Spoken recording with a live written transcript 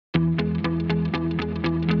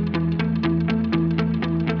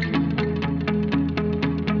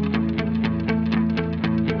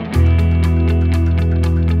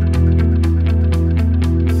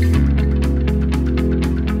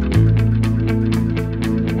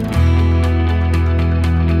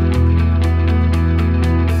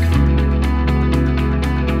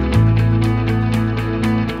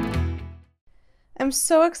I'm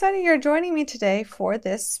so excited you're joining me today for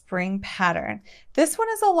this spring pattern. This one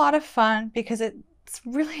is a lot of fun because it's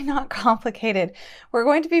really not complicated. We're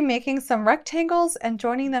going to be making some rectangles and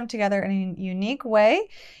joining them together in a unique way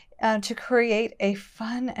to create a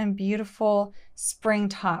fun and beautiful spring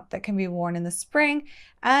top that can be worn in the spring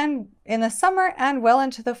and in the summer and well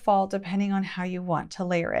into the fall, depending on how you want to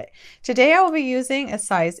layer it. Today I will be using a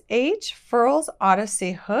size H Furls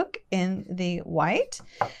Odyssey hook in the white.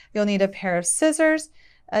 You'll need a pair of scissors,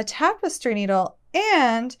 a tapestry needle,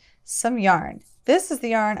 and some yarn. This is the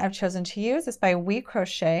yarn I've chosen to use. It's by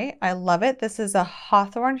Crochet. I love it. This is a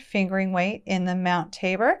hawthorn fingering weight in the Mount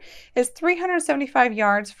Tabor. It's 375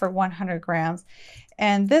 yards for 100 grams.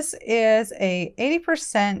 And this is a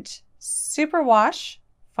 80% superwash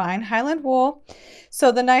fine Highland wool.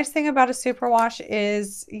 So the nice thing about a superwash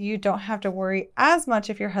is you don't have to worry as much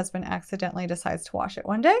if your husband accidentally decides to wash it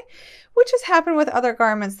one day, which has happened with other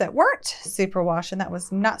garments that weren't superwash, and that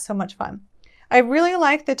was not so much fun. I really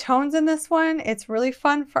like the tones in this one. It's really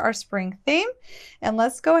fun for our spring theme. And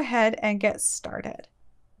let's go ahead and get started.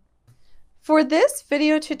 For this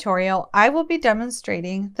video tutorial, I will be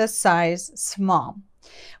demonstrating the size small.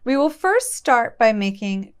 We will first start by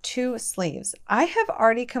making 2 sleeves. I have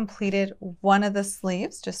already completed one of the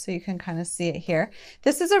sleeves, just so you can kind of see it here.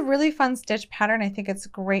 This is a really fun stitch pattern. I think it's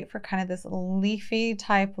great for kind of this leafy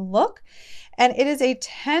type look. And it is a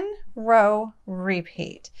 10-row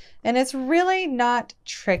repeat. And it's really not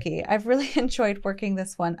tricky. I've really enjoyed working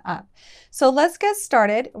this one up. So let's get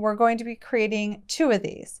started. We're going to be creating 2 of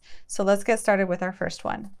these. So let's get started with our first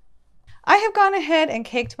one. I have gone ahead and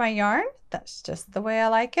caked my yarn. That's just the way I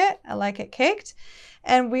like it. I like it caked.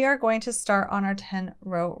 And we are going to start on our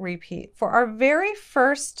 10-row repeat. For our very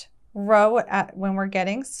first row when we're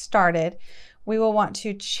getting started, we will want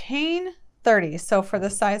to chain 30. So for the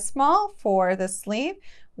size small, for the sleeve,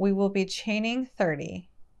 we will be chaining 30.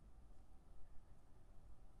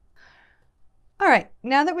 All right,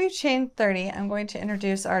 now that we've chained 30, I'm going to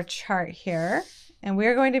introduce our chart here. And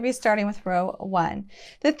we're going to be starting with row 1.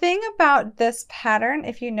 The thing about this pattern,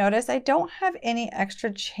 if you notice, I don't have any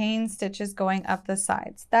extra chain stitches going up the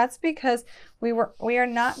sides. That's because we are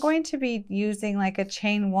not going to be using like a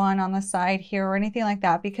chain 1 on the side here or anything like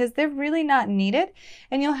that, because they're really not needed.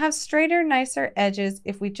 And you'll have straighter, nicer edges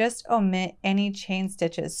if we just omit any chain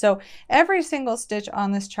stitches. So every single stitch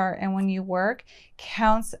on this chart and when you work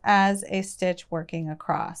counts as a stitch working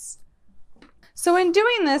across. So in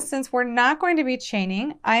doing this, since we're not going to be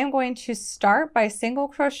chaining, I am going to start by single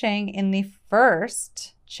crocheting in the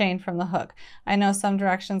first chain from the hook. I know some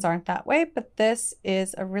directions aren't that way, but this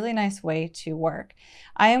is a really nice way to work.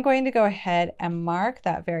 I am going to go ahead and mark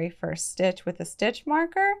that very first stitch with a stitch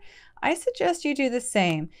marker. I suggest you do the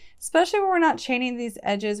same, especially when we're not chaining these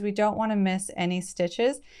edges. We don't want to miss any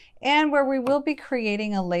stitches. And where we will be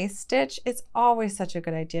creating a lace stitch, it's always such a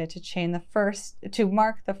good idea to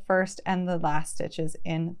mark the first and the last stitches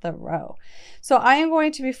in the row. So I am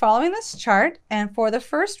going to be following this chart, and for the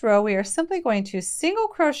first row, we are simply going to single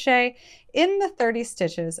crochet in the 30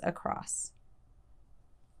 stitches across.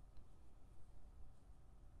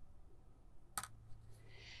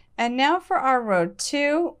 And now for our row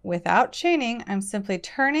 2, without chaining, I'm simply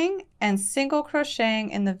turning and single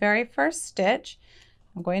crocheting in the very first stitch.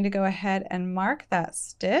 I'm going to go ahead and mark that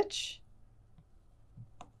stitch.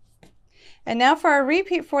 And now for our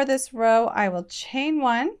repeat for this row, I will chain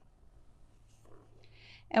 1.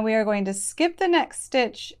 And we are going to skip the next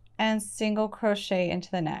stitch and single crochet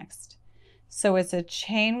into the next. So it's a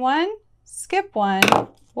chain 1, skip 1.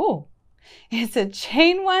 Ooh. It's a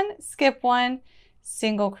chain 1, skip 1,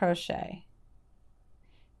 single crochet.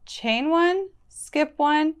 Chain 1, skip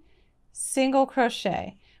 1, single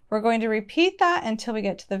crochet. We're going to repeat that until we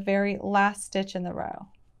get to the very last stitch in the row.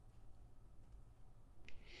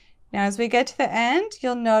 Now as we get to the end,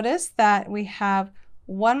 you'll notice that we have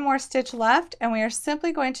one more stitch left, and we are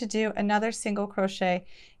simply going to do another single crochet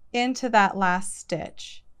into that last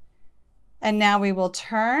stitch. And now we will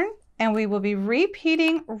turn and we will be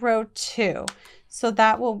repeating row 2. So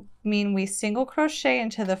that will mean we single crochet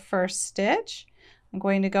into the first stitch. I'm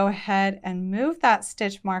going to go ahead and move that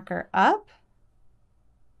stitch marker up.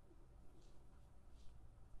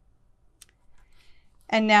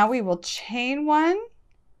 And now we will chain 1,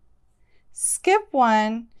 skip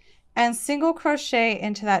 1, and single crochet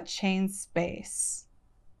into that chain space.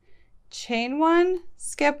 Chain 1,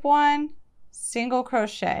 skip 1, single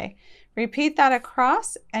crochet. Repeat that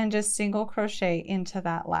across and just single crochet into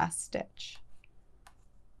that last stitch.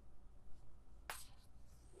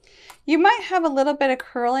 You might have a little bit of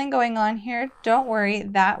curling going on here. Don't worry,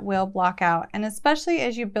 that will block out. And especially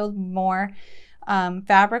as you build more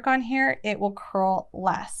fabric on here, it will curl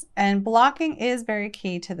less. And blocking is very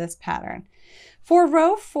key to this pattern. For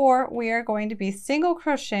row 4, we are going to be single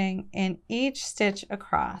crocheting in each stitch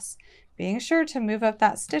across, being sure to move up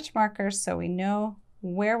that stitch marker so we know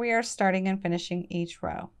where we are starting and finishing each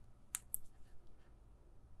row.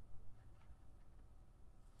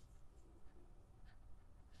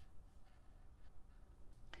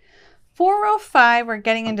 For row 5, we're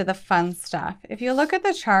getting into the fun stuff. If you look at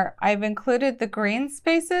the chart, I've included the green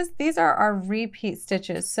spaces. These are our repeat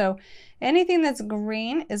stitches. So anything that's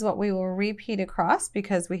green is what we will repeat across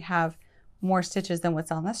because we have more stitches than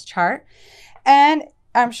what's on this chart. And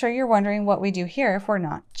I'm sure you're wondering what we do here if we're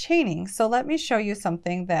not chaining. So let me show you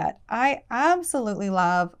something that I absolutely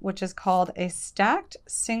love, which is called a stacked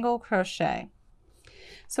single crochet.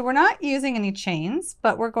 So we're not using any chains,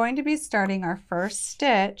 but we're going to be starting our first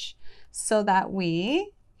stitch so that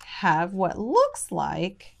we have what looks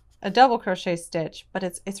like a double crochet stitch, but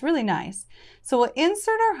it's really nice. So we'll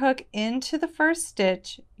insert our hook into the first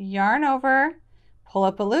stitch, yarn over, pull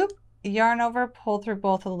up a loop, yarn over, pull through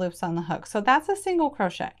both of the loops on the hook. So that's a single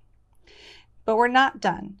crochet, but we're not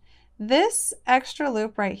done. This extra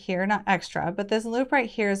loop right here, not extra, but this loop right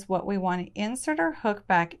here is what we want to insert our hook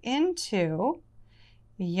back into,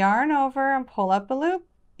 yarn over and pull up a loop,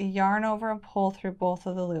 yarn over and pull through both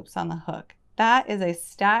of the loops on the hook. That is a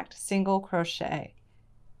stacked single crochet.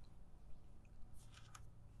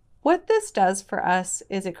 What this does for us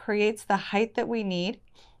is it creates the height that we need,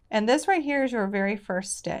 and this right here is your very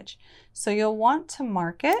first stitch. So you'll want to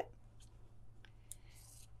mark it,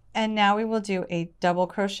 and now we will do a double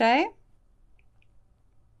crochet,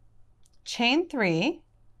 chain 3,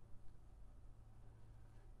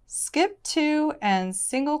 skip 2 and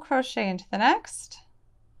single crochet into the next,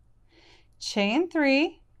 chain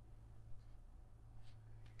 3,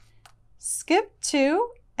 skip 2,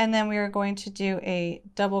 and then we are going to do a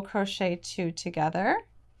double crochet 2 together,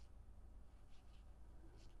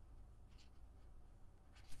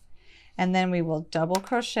 and then we will double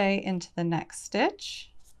crochet into the next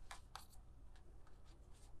stitch.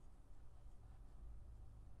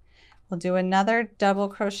 We'll do another double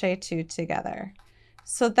crochet 2 together.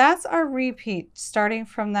 So that's our repeat starting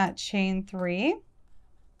from that chain 3.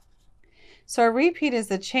 So our repeat is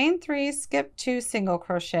the chain 3, skip 2, single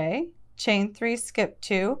crochet, chain 3, skip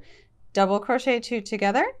 2, double crochet 2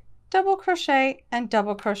 together, double crochet, and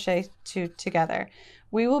double crochet 2 together.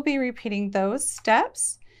 We will be repeating those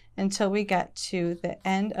steps until we get to the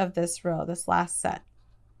end of this row, this last set.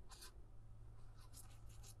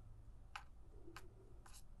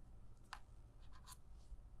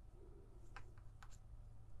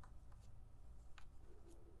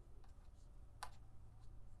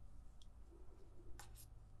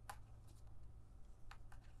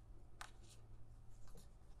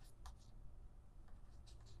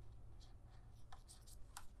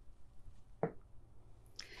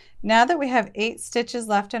 Now that we have 8 stitches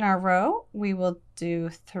left in our row, we will do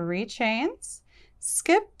 3 chains,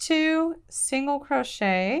 skip 2, single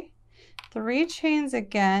crochet, 3 chains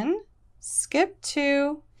again, skip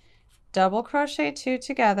 2, double crochet 2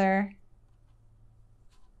 together,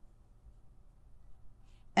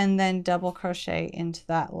 and then double crochet into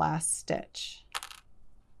that last stitch.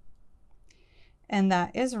 And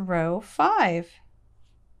that is row 5.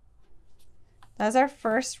 That's our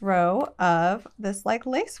first row of this like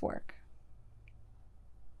lace work.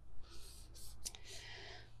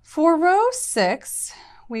 For row 6,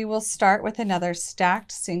 we will start with another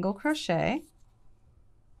stacked single crochet.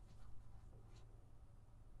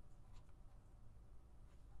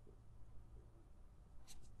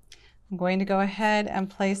 I'm going to go ahead and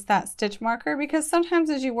place that stitch marker because sometimes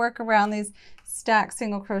as you work around these stacked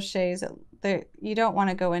single crochets, you don't want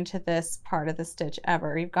to go into this part of the stitch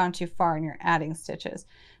ever. You've gone too far and you're adding stitches.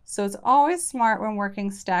 So it's always smart when working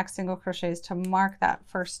stacked single crochets to mark that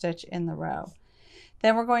first stitch in the row.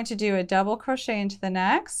 Then we're going to do a double crochet into the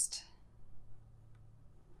next,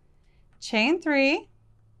 chain 3,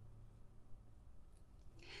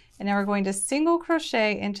 and now we're going to single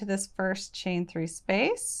crochet into this first chain 3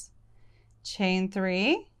 space, chain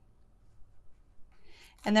 3,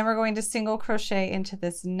 and then we're going to single crochet into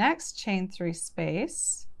this next chain 3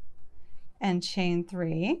 space and chain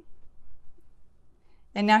 3.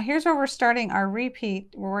 And now here's where we're starting our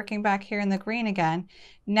repeat. We're working back here in the green again.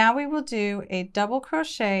 Now we will do a double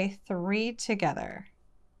crochet 3 together.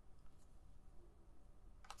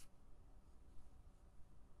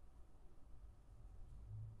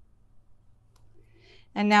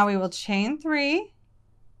 And now we will chain 3,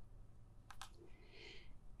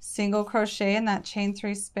 single crochet in that chain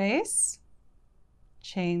 3 space,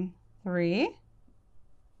 chain 3,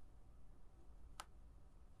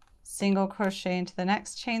 single crochet into the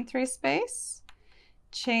next chain 3 space,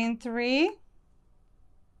 chain 3,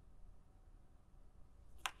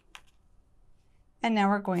 and now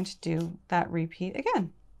we're going to do that repeat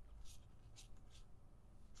again.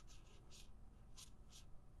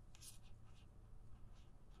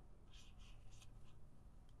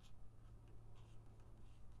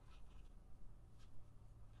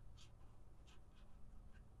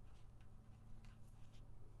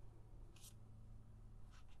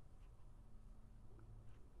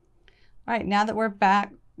 All right, now that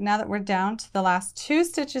we're down to the last 2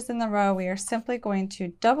 stitches in the row, we are simply going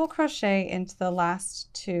to double crochet into the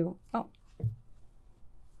last 2.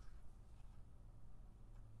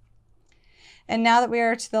 And now that we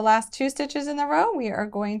are to the last 2 stitches in the row, we are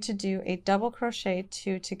going to do a double crochet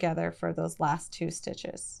 2 together for those last 2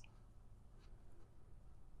 stitches.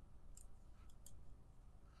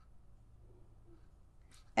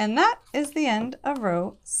 And that is the end of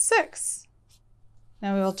row 6.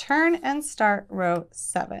 Now we will turn and start row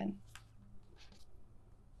 7.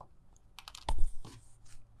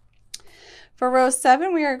 For row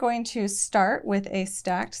 7, we are going to start with a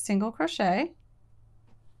stacked single crochet.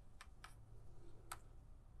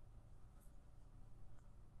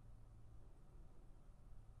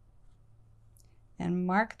 And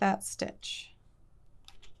mark that stitch.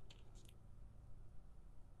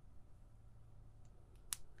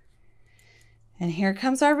 And here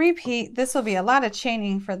comes our repeat. This will be a lot of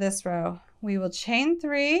chaining for this row. We will chain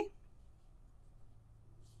 3.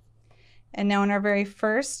 And now in our very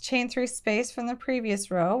first chain 3 space from the previous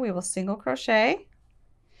row, we will single crochet,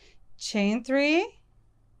 chain 3,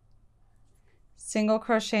 single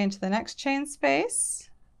crochet into the next chain space,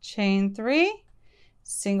 chain 3,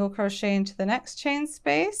 single crochet into the next chain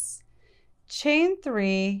space, chain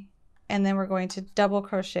 3, and then we're going to double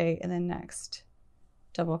crochet in the next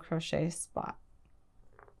double crochet spot.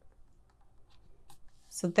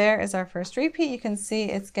 So there is our first repeat. You can see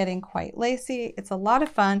it's getting quite lacy. It's a lot of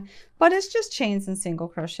fun, but it's just chains and single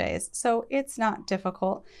crochets, so it's not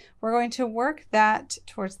difficult. We're going to work that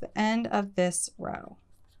towards the end of this row.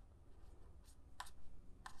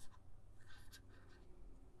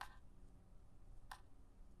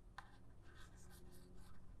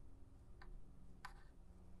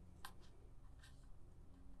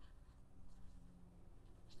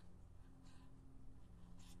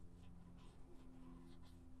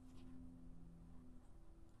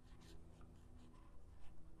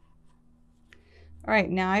 All right,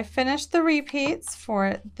 now I've finished the repeats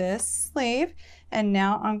for this sleeve, and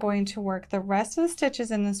now I'm going to work the rest of the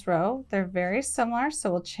stitches in this row. They're very similar,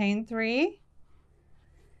 so we'll chain 3,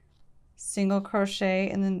 single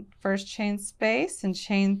crochet in the first chain space, and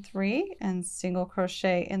chain 3, and single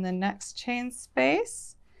crochet in the next chain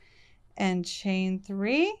space, and chain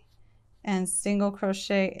 3, and single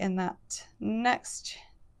crochet in that next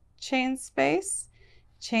chain space,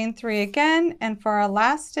 chain 3 again, and for our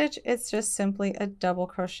last stitch, it's just simply a double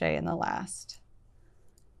crochet in the last.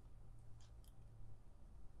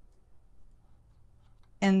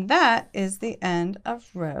 And that is the end of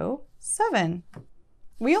row 7.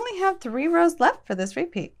 We only have 3 rows left for this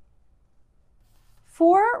repeat.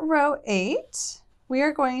 For row 8, we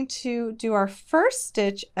are going to do our first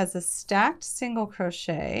stitch as a stacked single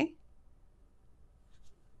crochet.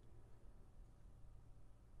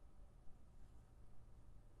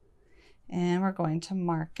 And we're going to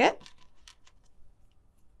mark it.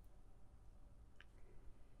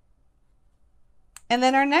 And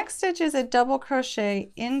then our next stitch is a double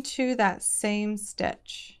crochet into that same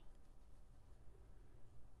stitch.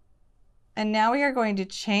 And now we are going to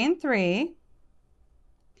chain 3.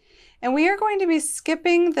 And we are going to be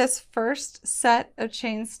skipping this first set of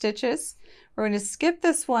chain stitches. We're going to skip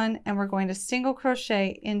this one and we're going to single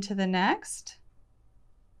crochet into the next.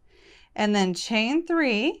 And then chain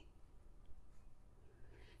 3.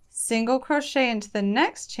 Single crochet into the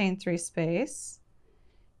next chain 3 space,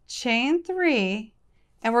 chain 3,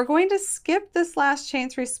 and we're going to skip this last chain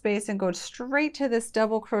 3 space and go straight to this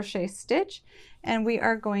double crochet stitch, and we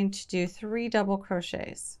are going to do 3 double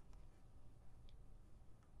crochets.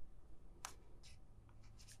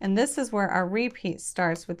 And this is where our repeat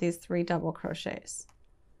starts with these 3 double crochets.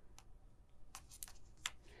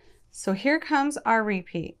 So here comes our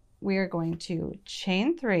repeat. We are going to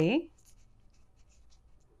chain 3.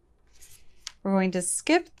 We're going to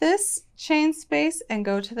skip this chain space and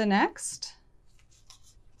go to the next,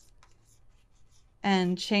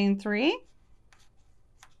 and chain 3,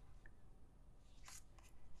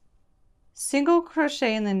 single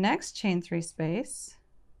crochet in the next chain 3 space,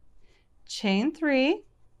 chain 3,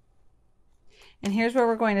 And here's where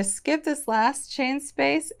we're going to skip this last chain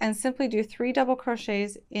space and simply do 3 double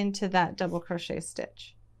crochets into that double crochet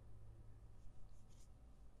stitch.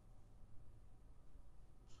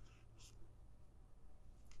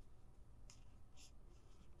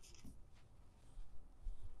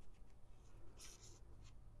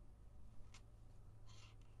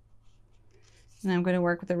 And I'm going to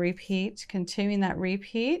work with a repeat, continuing that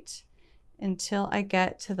repeat until I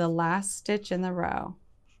get to the last stitch in the row.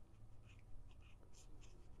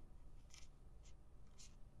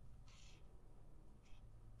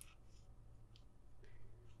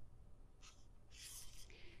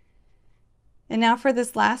 And now for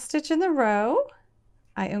this last stitch in the row,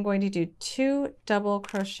 I am going to do 2 double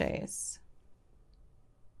crochets.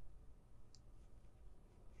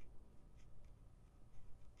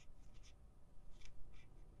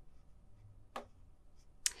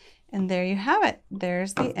 And there you have it.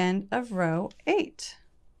 There's the end of row 8.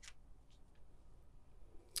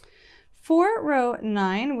 For row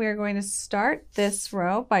 9, we're going to start this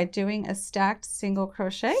row by doing a stacked single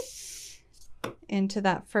crochet into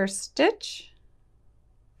that first stitch.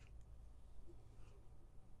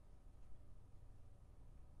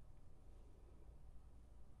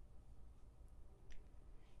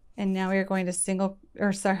 And now we're going to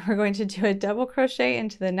we're going to do a double crochet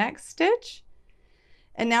into the next stitch.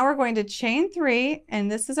 And now we're going to chain 3,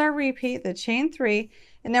 and this is our repeat, the chain 3.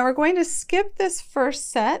 And now we're going to skip this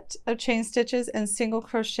first set of chain stitches and single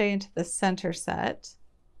crochet into the center set.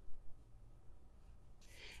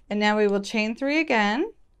 And now we will chain 3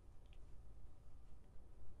 again.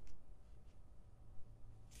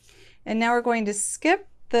 And now we're going to skip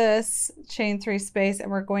this chain 3 space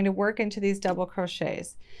and we're going to work into these double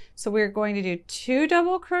crochets. So we're going to do 2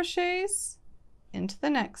 double crochets into the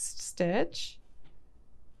next stitch.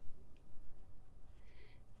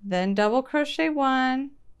 Then double crochet 1,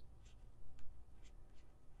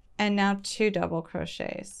 and now 2 double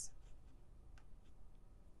crochets.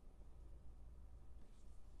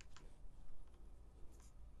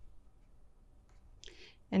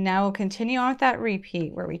 And now we'll continue on with that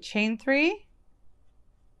repeat where we chain 3,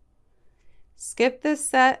 skip this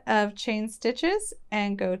set of chain stitches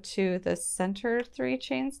and go to the center 3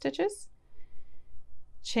 chain stitches.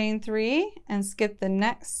 Chain 3 and skip the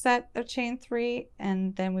next set of chain 3,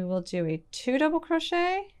 and then we will do a 2 double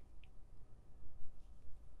crochet,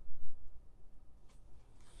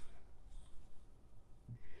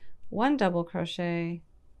 one double crochet,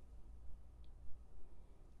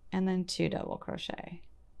 and then 2 double crochet.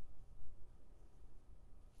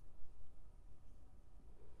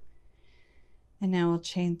 And now we'll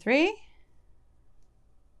chain 3,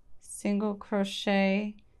 single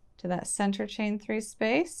crochet to that center chain 3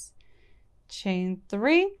 space, chain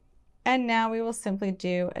 3, and now we will simply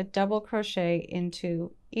do a double crochet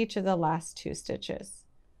into each of the last 2 stitches.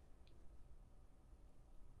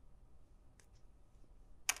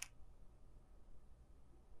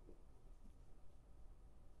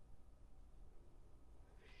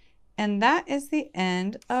 And that is the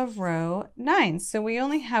end of row 9. So we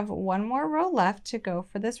only have one more row left to go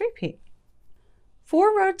for this repeat.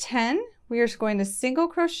 For row 10, we are going to single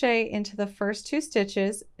crochet into the first 2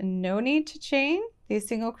 stitches. No need to chain. These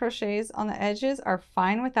single crochets on the edges are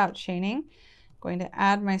fine without chaining. I'm going to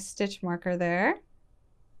add my stitch marker there.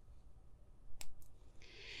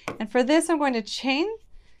 And for this, I'm going to chain,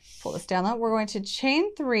 pull this down low, we're going to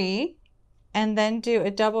chain 3 and then do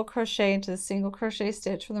a double crochet into the single crochet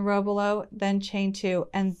stitch from the row below, then chain 2,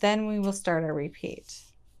 and then we will start our repeat.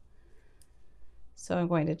 So I'm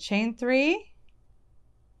going to chain 3,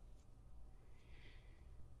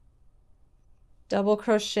 double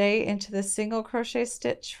crochet into the single crochet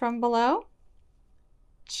stitch from below,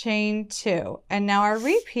 chain 2, and now our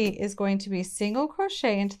repeat is going to be single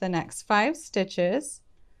crochet into the next 5 stitches.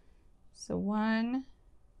 So 1,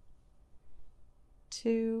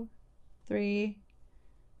 2, 3,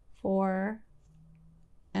 4,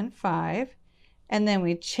 and 5, and then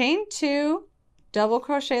we chain 2, double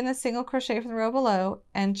crochet in the single crochet from the row below,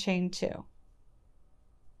 and chain 2.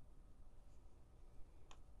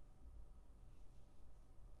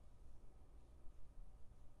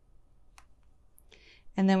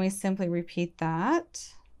 And then we simply repeat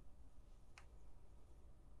that.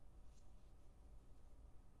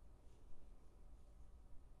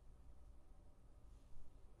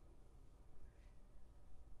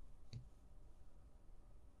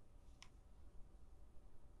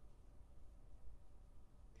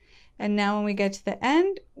 And now when we get to the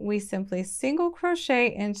end, we simply single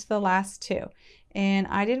crochet into the last 2. And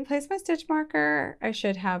I didn't place my stitch marker. I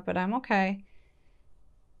should have, but I'm okay.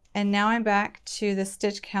 And now I'm back to the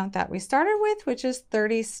stitch count that we started with, which is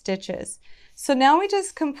 30 stitches. So now we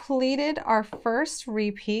just completed our first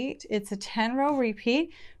repeat. It's a 10 row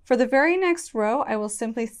repeat. For the very next row, I will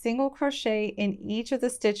simply single crochet in each of the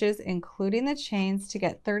stitches, including the chains, to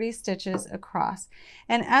get 30 stitches across.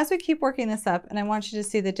 And as we keep working this up, and I want you to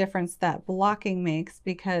see the difference that blocking makes,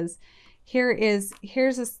 because here's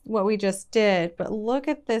what we just did, but look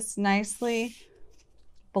at this nicely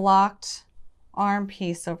blocked arm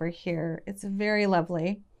piece over here. It's very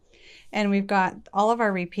lovely. And we've got all of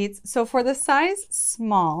our repeats. So for the size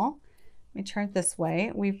small, let me turn it this way,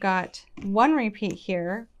 we've got one repeat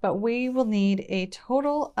here, but we will need a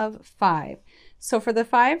total of 5. So for the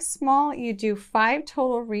 5 small, you do 5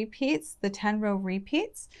 total repeats, the 10 row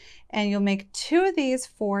repeats, and you'll make 2 of these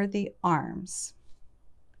for the arms.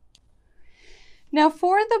 Now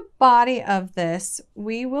for the body of this,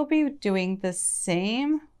 we will be doing the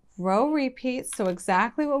same row repeats. So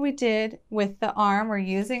exactly what we did with the arm, we're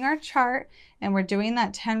using our chart and we're doing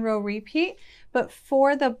that 10 row repeat. But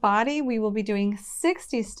for the body, we will be doing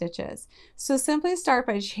 60 stitches. So simply start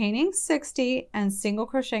by chaining 60 and single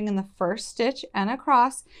crocheting in the first stitch and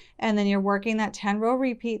across, and then you're working that 10 row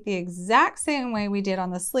repeat the exact same way we did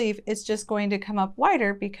on the sleeve. It's just going to come up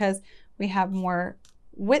wider because we have more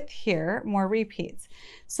width here, more repeats.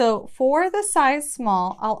 So for the size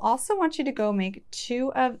small, I'll also want you to go make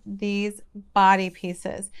 2 of these body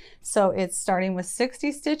pieces. So it's starting with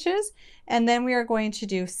 60 stitches, and then we are going to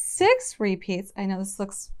do 6 repeats. I know this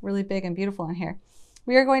looks really big and beautiful in here.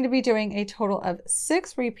 We are going to be doing a total of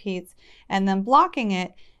 6 repeats and then blocking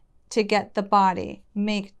it to get the body.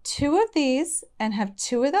 Make 2 of these and have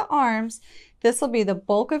 2 of the arms. This will be the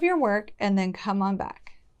bulk of your work, and then come on back.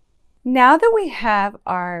 Now that we have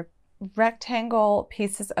our rectangle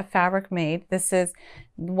pieces of fabric made, this is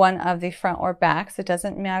one of the front or backs. It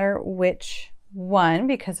doesn't matter which one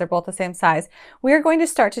because they're both the same size. We are going to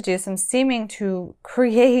start to do some seaming to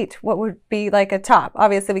create what would be like a top.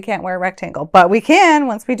 Obviously we can't wear a rectangle, but we can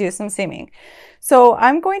once we do some seaming. So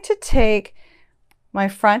I'm going to take my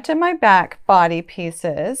front and my back body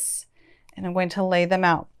pieces and I'm going to lay them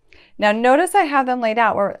out. Now notice I have them laid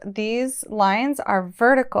out where these lines are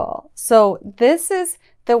vertical. So this is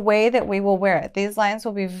the way that we will wear it. These lines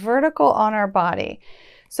will be vertical on our body.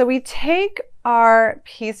 So we take our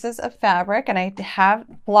pieces of fabric, and I have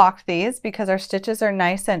blocked these because our stitches are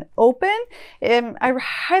nice and open. I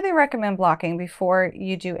highly recommend blocking before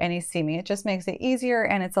you do any seaming. It just makes it easier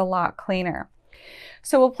and it's a lot cleaner.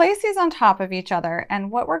 So we'll place these on top of each other, and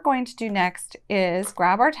what we're going to do next is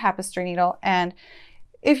grab our tapestry needle, and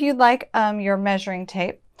if you'd like your measuring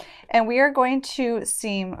tape, and we are going to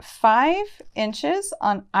seam 5 inches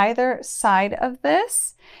on either side of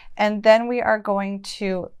this, and then we are going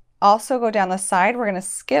to also go down the side. We're going to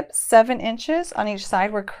skip 7 inches on each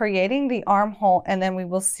side. We're creating the armhole, and then we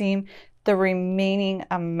will seam the remaining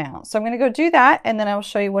amount. So I'm going to go do that, and then I will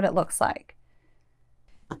show you what it looks like.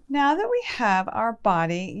 Now that we have our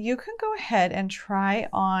body, you can go ahead and try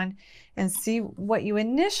on and see what you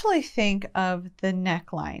initially think of the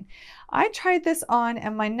neckline. I tried this on,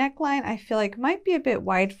 and my neckline I feel like might be a bit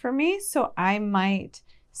wide for me, so I might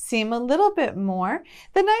seam a little bit more.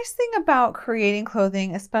 The nice thing about creating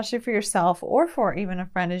clothing, especially for yourself or for even a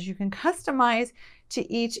friend, is you can customize to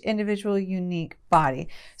each individual unique body.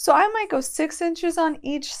 So I might go 6 inches on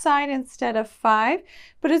each side instead of 5,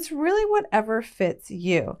 but it's really whatever fits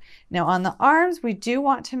you. Now on the arms, we do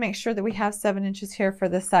want to make sure that we have 7 inches here for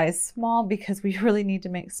the size small because we really need to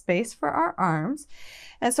make space for our arms.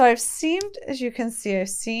 And so I've seamed, as you can see, I've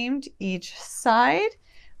seamed each side,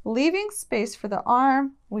 leaving space for the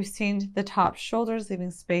arm. We've seamed the top shoulders,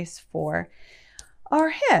 leaving space for our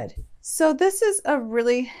head. So this is a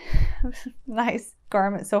really nice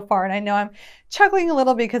garment so far, and I know I'm chuckling a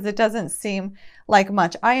little because it doesn't seem like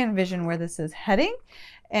much. I envision where this is heading,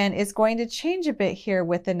 and it's going to change a bit here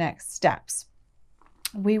with the next steps.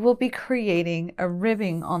 We will be creating a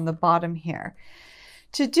ribbing on the bottom here.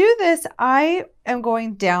 To do this, I am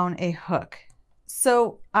going down a hook.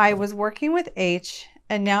 So I was working with H,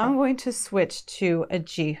 and now I'm going to switch to a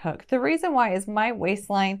G hook. The reason why is my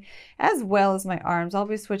waistline, as well as my arms, I'll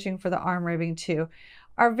be switching for the arm ribbing too,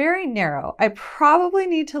 are very narrow. I probably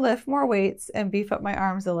need to lift more weights and beef up my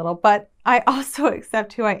arms a little, but I also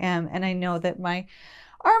accept who I am, and I know that my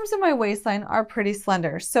arms and my waistline are pretty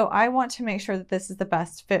slender. So I want to make sure that this is the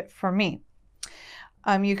best fit for me.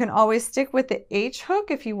 You can always stick with the H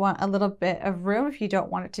hook if you want a little bit of room, if you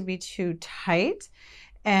don't want it to be too tight,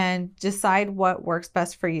 and decide what works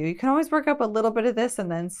best for you. You can always work up a little bit of this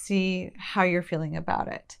and then see how you're feeling about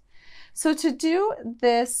it. So to do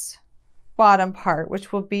this bottom part,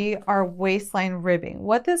 which will be our waistline ribbing.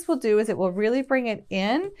 What this will do is it will really bring it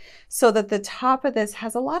in so that the top of this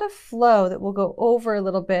has a lot of flow that will go over a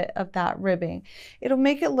little bit of that ribbing. It'll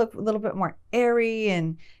make it look a little bit more airy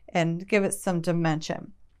and give it some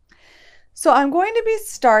dimension. So I'm going to be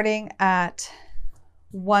starting at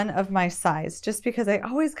one of my sides, just because I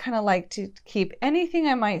always kind of like to keep anything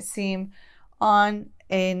I might seam on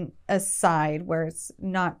a side where it's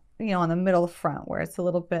not, you know, on the middle front where it's a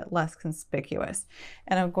little bit less conspicuous.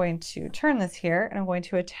 And I'm going to turn this here and I'm going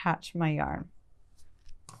to attach my yarn.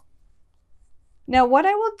 Now what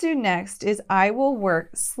I will do next is I will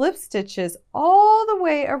work slip stitches all the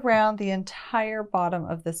way around the entire bottom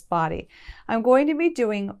of this body. I'm going to be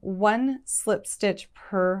doing 1 slip stitch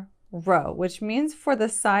per row, which means for the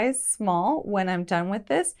size small, when I'm done with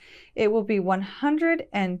this, it will be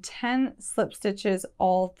 110 slip stitches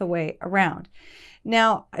all the way around.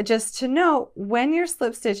 Now, just to note, when you're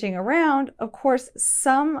slip stitching around, of course,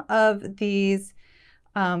 some of these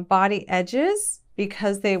body edges,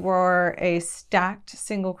 because they were a stacked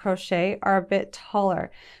single crochet, are a bit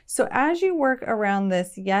taller. So as you work around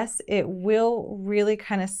this, yes, it will really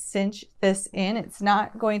kind of cinch this in. It's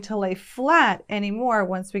not going to lay flat anymore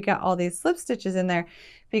once we get all these slip stitches in there,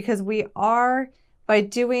 because we are, by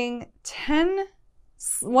doing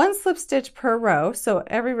 1 slip stitch per row, so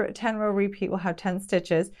every 10 row repeat will have 10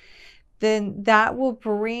 stitches, then that will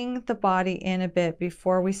bring the body in a bit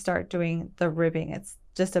before we start doing the ribbing. It's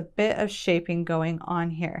just a bit of shaping going on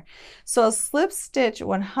here. So I'll slip stitch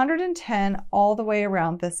 110 all the way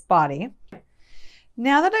around this body.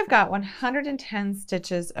 Now that I've got 110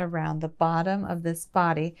 stitches around the bottom of this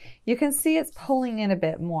body, you can see it's pulling in a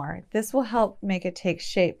bit more. This will help make it take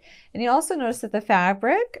shape. And you also notice that the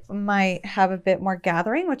fabric might have a bit more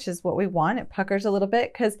gathering, which is what we want. It puckers a little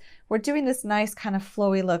bit because we're doing this nice kind of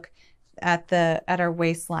flowy look at our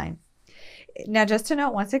waistline. Now, just to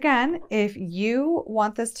note, once again, if you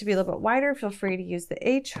want this to be a little bit wider, feel free to use the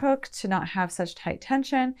H hook to not have such tight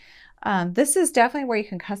tension. This is definitely where you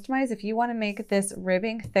can customize. If you want to make this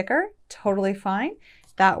ribbing thicker, totally fine.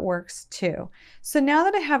 That works too. So now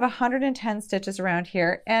that I have 110 stitches around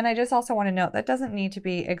here, and I just also want to note that doesn't need to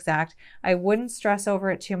be exact. I wouldn't stress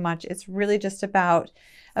over it too much. It's really just about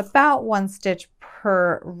 1 stitch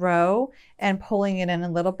per row and pulling it in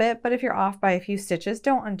a little bit. But if you're off by a few stitches,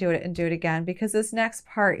 don't undo it and do it again, because this next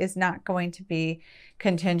part is not going to be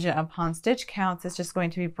contingent upon stitch counts. It's just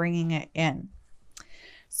going to be bringing it in.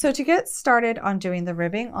 So to get started on doing the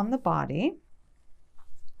ribbing on the body,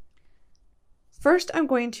 first I'm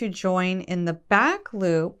going to join in the back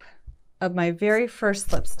loop of my very first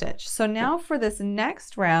slip stitch. So now for this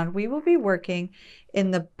next round, we will be working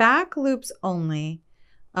in the back loops only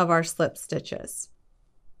of our slip stitches.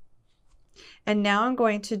 And now I'm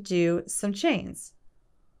going to do some chains.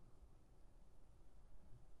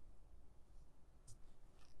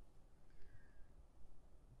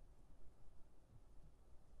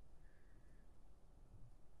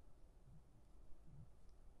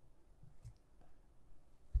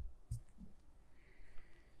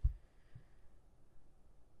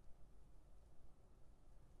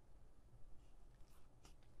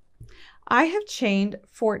 I have chained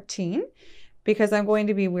 14 because I'm going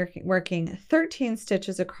to be working 13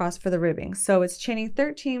 stitches across for the ribbing. So it's chaining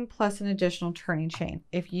 13 plus an additional turning chain.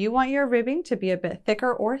 If you want your ribbing to be a bit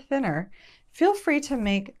thicker or thinner, feel free to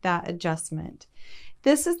make that adjustment.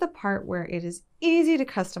 This is the part where it is easy to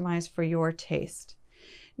customize for your taste.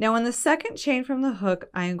 Now on the second chain from the hook,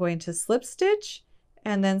 I am going to slip stitch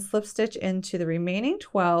and then slip stitch into the remaining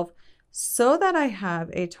 12, so that I have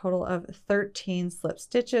a total of 13 slip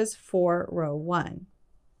stitches for row 1.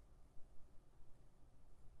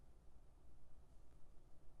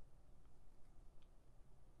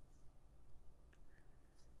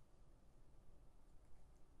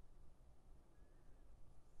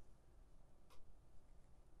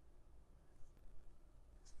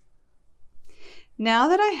 Now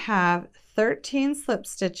that I have 13 slip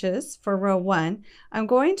stitches for row 1, I'm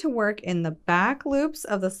going to work in the back loops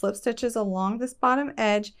of the slip stitches along this bottom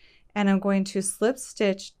edge, and I'm going to slip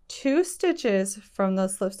stitch 2 stitches from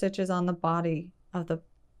those slip stitches on the body of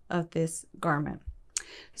this garment.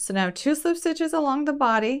 So now 2 slip stitches along the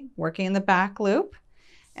body, working in the back loop,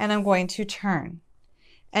 and I'm going to turn.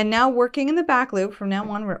 And now working in the back loop, from now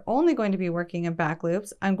on, we're only going to be working in back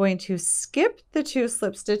loops. I'm going to skip the 2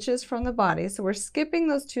 slip stitches from the body. So we're skipping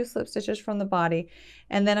those 2 slip stitches from the body.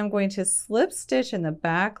 And then I'm going to slip stitch in the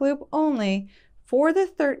back loop only for the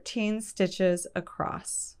 13 stitches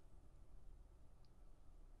across.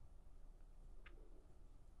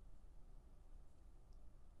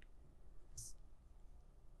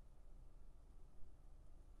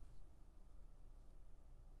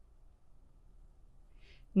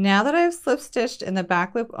 Now that I've slip stitched in the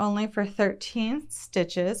back loop only for 13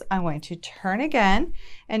 stitches, I'm going to turn again,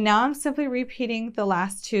 and now I'm simply repeating the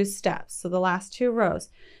last 2 steps, so the last 2 rows.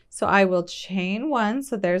 So I will chain 1,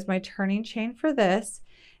 so there's my turning chain for this,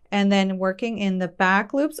 and then working in the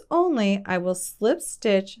back loops only, I will slip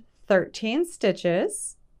stitch 13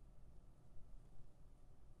 stitches.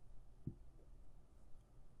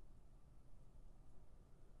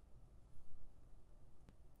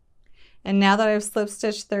 And now that I've slip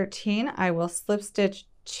stitched 13, I will slip stitch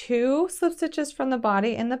 2 slip stitches from the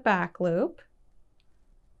body in the back loop.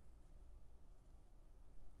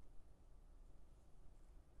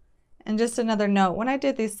 And just another note, when I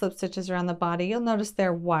did these slip stitches around the body, you'll notice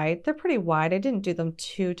they're wide. They're pretty wide. I didn't do them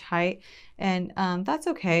too tight, and that's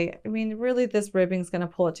okay. I mean, really this ribbing is going to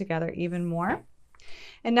pull it together even more.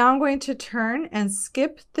 And now I'm going to turn and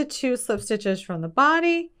skip the 2 slip stitches from the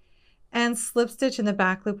body and slip stitch in the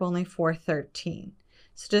back loop only for 13.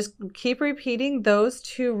 So just keep repeating those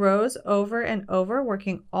 2 rows over and over,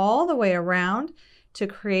 working all the way around to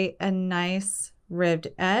create a nice ribbed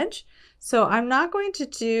edge. So I'm not going to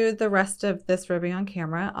do the rest of this ribbing on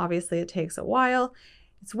camera. Obviously it takes a while.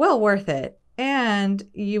 It's well worth it, and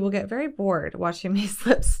you will get very bored watching me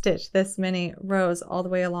slip stitch this many rows all the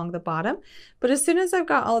way along the bottom. But as soon as I've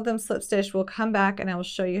got all of them slip stitched, we'll come back and I will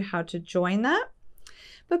show you how to join that.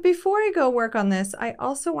 But before I go work on this, I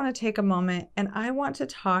also want to take a moment and I want to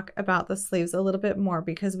talk about the sleeves a little bit more,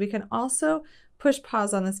 because we can also push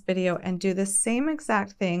pause on this video and do the same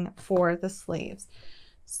exact thing for the sleeves.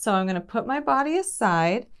 So I'm going to put my body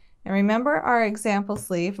aside, and remember our example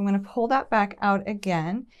sleeve. I'm going to pull that back out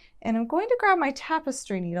again, and I'm going to grab my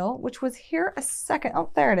tapestry needle, which was here a second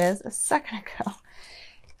ago.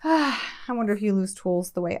 I wonder if you lose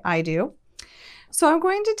tools the way I do. So I'm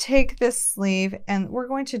going to take this sleeve and we're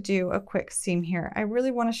going to do a quick seam here. I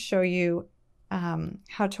really want to show you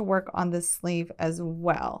how to work on this sleeve as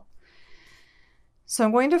well. So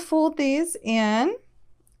I'm going to fold these in,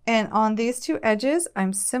 and on these 2 edges,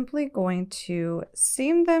 I'm simply going to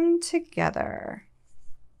seam them together.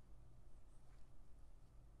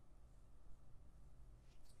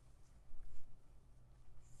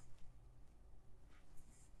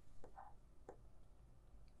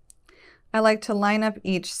 I like to line up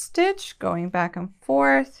each stitch, going back and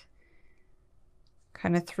forth,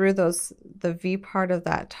 kind of through the V part of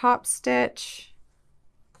that top stitch.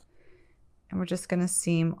 And we're just going to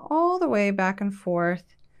seam all the way back and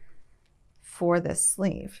forth for this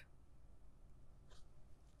sleeve.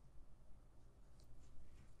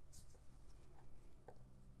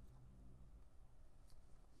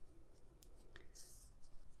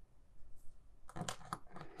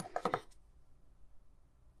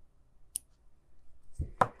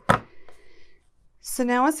 So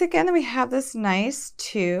now once again, we have this nice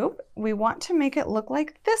tube. We want to make it look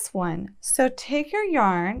like this one. So take your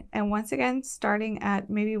yarn, and once again, starting at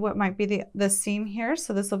maybe what might be the seam here,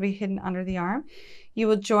 so this will be hidden under the arm, you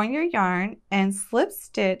will join your yarn and slip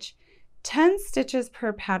stitch 10 stitches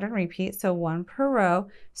per pattern repeat, so 1 per row.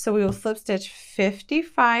 So we will slip stitch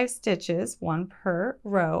 55 stitches, 1 per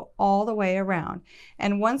row, all the way around.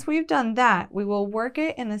 And once we've done that, we will work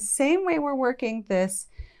it in the same way we're working this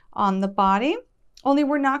on the body, only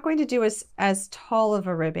we're not going to do as tall of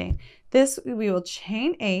a ribbing. This we will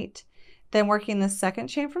chain 8, then working the second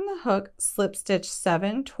chain from the hook, slip stitch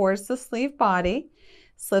 7 towards the sleeve body,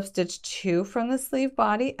 slip stitch 2 from the sleeve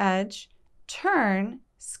body edge, turn,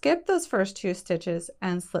 skip those first 2 stitches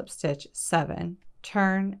and slip stitch 7,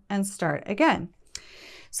 turn and start again.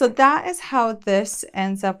 So that is how this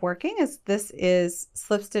ends up working. This is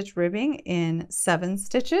slip stitch ribbing in 7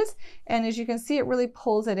 stitches, and as you can see, it really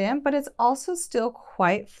pulls it in, but it's also still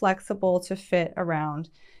quite flexible to fit around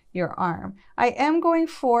your arm. I am going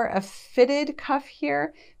for a fitted cuff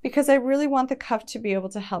here because I really want the cuff to be able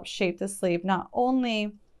to help shape the sleeve, not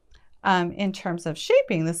only in terms of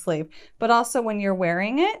shaping the sleeve, but also when you're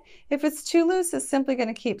wearing it. If it's too loose, it's simply going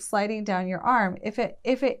to keep sliding down your arm. If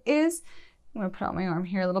it is, I'm going to put out my arm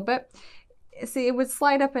here a little bit. See, it would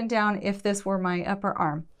slide up and down if this were my upper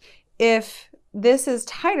arm. If this is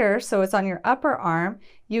tighter, so it's on your upper arm,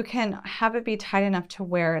 you can have it be tight enough to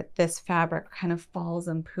where this fabric kind of falls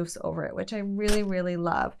and poofs over it, which I really, really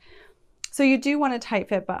love. So you do want a tight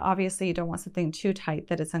fit, but obviously you don't want something too tight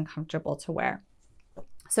that it's uncomfortable to wear.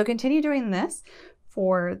 So continue doing this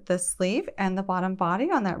for the sleeve and the bottom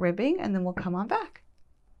body on that ribbing, and then we'll come on back.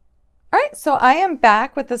 All right, so I am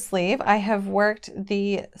back with the sleeve. I have worked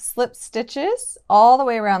the slip stitches all the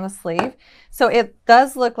way around the sleeve. So it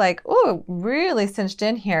does look like, oh, really cinched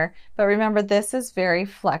in here. But remember, this is very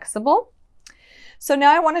flexible. So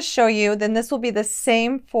now I want to show you, then this will be the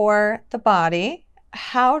same for the body.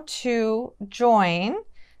 how to join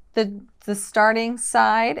the starting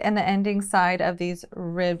side and the ending side of these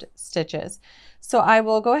ribbed stitches. So I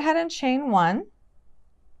will go ahead and chain one,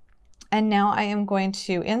 and now I am going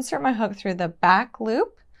to insert my hook through the back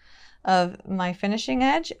loop of my finishing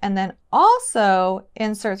edge, and then also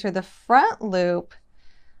insert through the front loop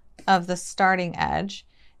of the starting edge,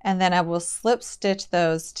 and then I will slip stitch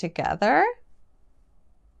those together,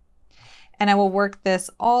 and I will work this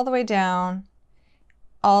all the way down,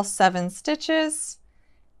 all 7 stitches,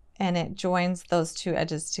 and it joins those 2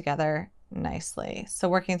 edges together nicely. So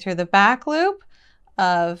working through the back loop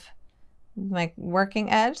of my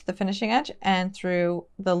working edge, the finishing edge, and through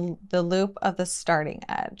the loop of the starting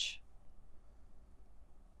edge.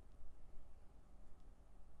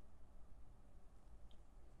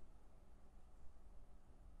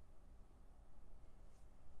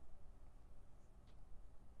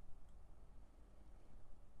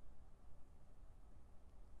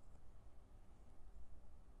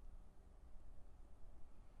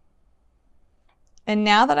 And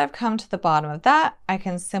now that I've come to the bottom of that, I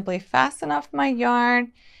can simply fasten off my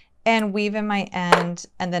yarn and weave in my end,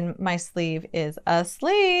 and then my sleeve is a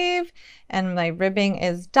sleeve, and my ribbing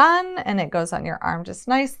is done, and it goes on your arm just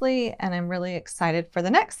nicely. And I'm really excited for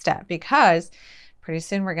the next step because pretty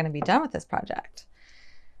soon we're going to be done with this project.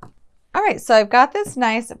 All right, so I've got this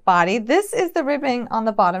nice body. This is the ribbing on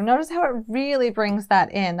the bottom. Notice how it really brings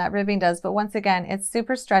that in, that ribbing does, but once again, it's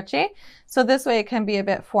super stretchy. So this way it can be a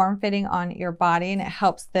bit form-fitting on your body, and it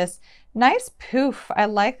helps this nice poof. I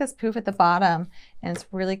like this poof at the bottom, and it's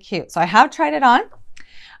really cute. So I have tried it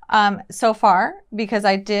on so far because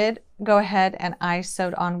I did go ahead and I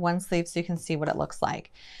sewed on one sleeve so you can see what it looks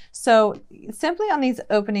like. So simply on these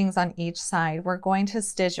openings on each side, we're going to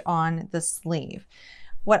stitch on the sleeve.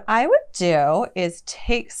 What I would do is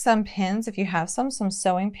take some pins, if you have some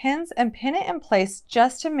sewing pins, and pin it in place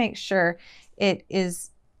just to make sure it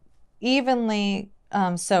is evenly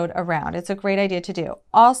sewed around. It's a great idea to do.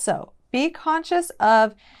 Also, be conscious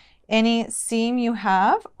of any seam you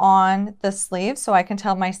have on the sleeve. So I can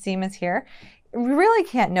tell my seam is here. You really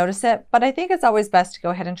can't notice it, but I think it's always best to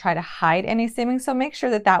go ahead and try to hide any seaming. So make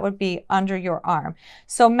sure that that would be under your arm.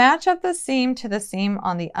 So match up the seam to the seam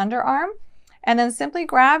on the underarm, and then simply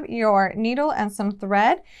grab your needle and some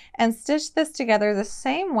thread and stitch this together the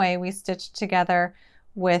same way we stitched together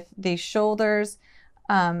with the shoulders.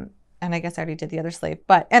 And I guess I already did the other sleeve,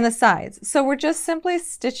 and the sides. So we're just simply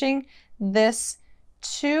stitching this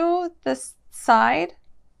to the side,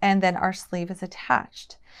 and then our sleeve is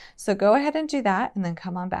attached. So go ahead and do that, and then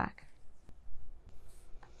come on back.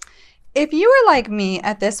 If you are like me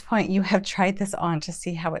at this point, you have tried this on to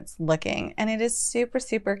see how it's looking, and it is super,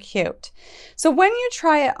 super cute. So when you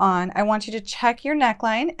try it on, I want you to check your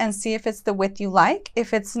neckline and see if it's the width you like.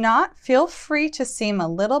 If it's not, feel free to seam a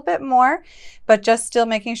little bit more, but just still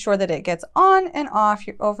making sure that it gets on and off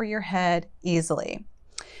over your head easily.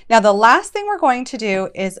 Now, the last thing we're going to do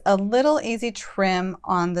is a little easy trim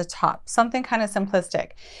on the top, something kind of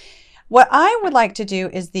simplistic. What I would like to do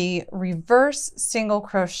is the reverse single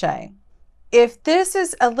crochet. If this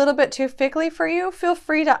is a little bit too fickly for you, feel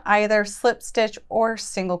free to either slip stitch or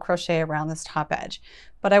single crochet around this top edge.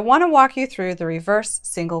 But I want to walk you through the reverse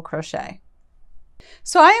single crochet.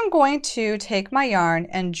 So I am going to take my yarn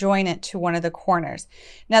and join it to one of the corners.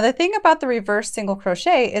 Now the thing about the reverse single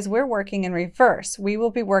crochet is we're working in reverse. We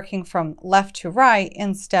will be working from left to right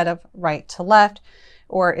instead of right to left,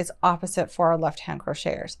 or it's opposite for our left-hand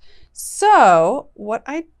crocheters. So what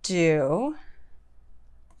I do,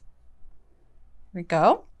 here we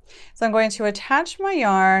go. So I'm going to attach my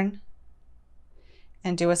yarn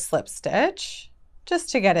and do a slip stitch just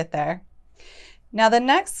to get it there. Now the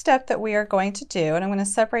next step that we are going to do, and I'm going to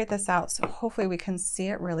separate this out so hopefully we can see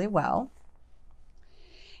it really well,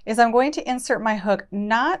 is I'm going to insert my hook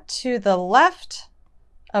not to the left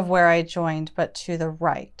of where I joined, but to the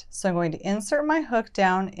right. So I'm going to insert my hook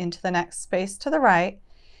down into the next space to the right.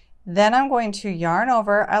 Then I'm going to yarn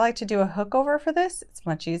over. I like to do a hook over for this. It's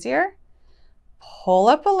much easier. Pull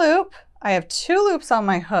up a loop. I have 2 loops on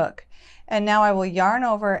my hook, and now I will yarn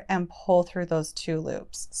over and pull through those 2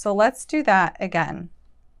 loops. So let's do that again.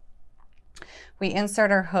 We insert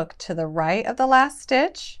our hook to the right of the last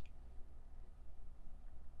stitch,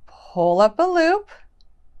 pull up a loop,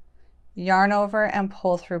 yarn over and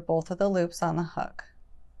pull through both of the loops on the hook.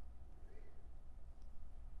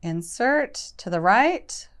 Insert to the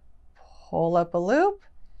right, pull up a loop,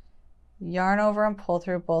 yarn over and pull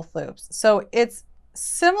through both loops. So it's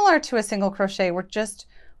similar to a single crochet. We're just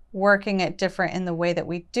working it different in the way that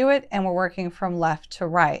we do it, and we're working from left to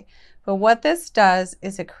right. But what this does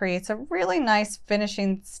is it creates a really nice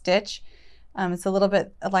finishing stitch It's a little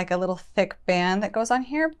bit like a little thick band that goes on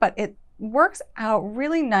here, but it works out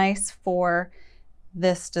really nice for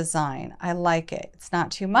this design. I like it. It's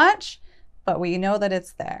not too much, but we know that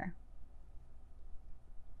it's there.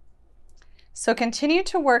 So continue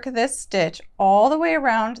to work this stitch all the way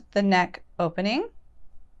around the neck opening.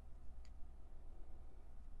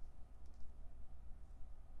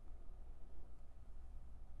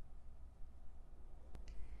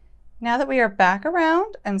 Now that we are back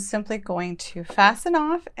around, I'm simply going to fasten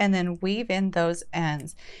off and then weave in those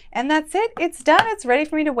ends. And that's it. It's done. It's ready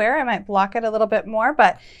for me to wear. I might block it a little bit more,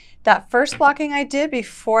 but that first blocking I did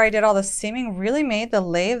before I did all the seaming really made the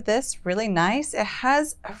lay of this really nice. It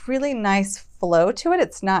has a really nice flow to it.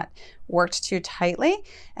 It's not worked too tightly.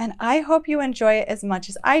 And I hope you enjoy it as much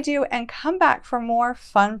as I do and come back for more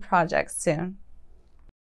fun projects soon.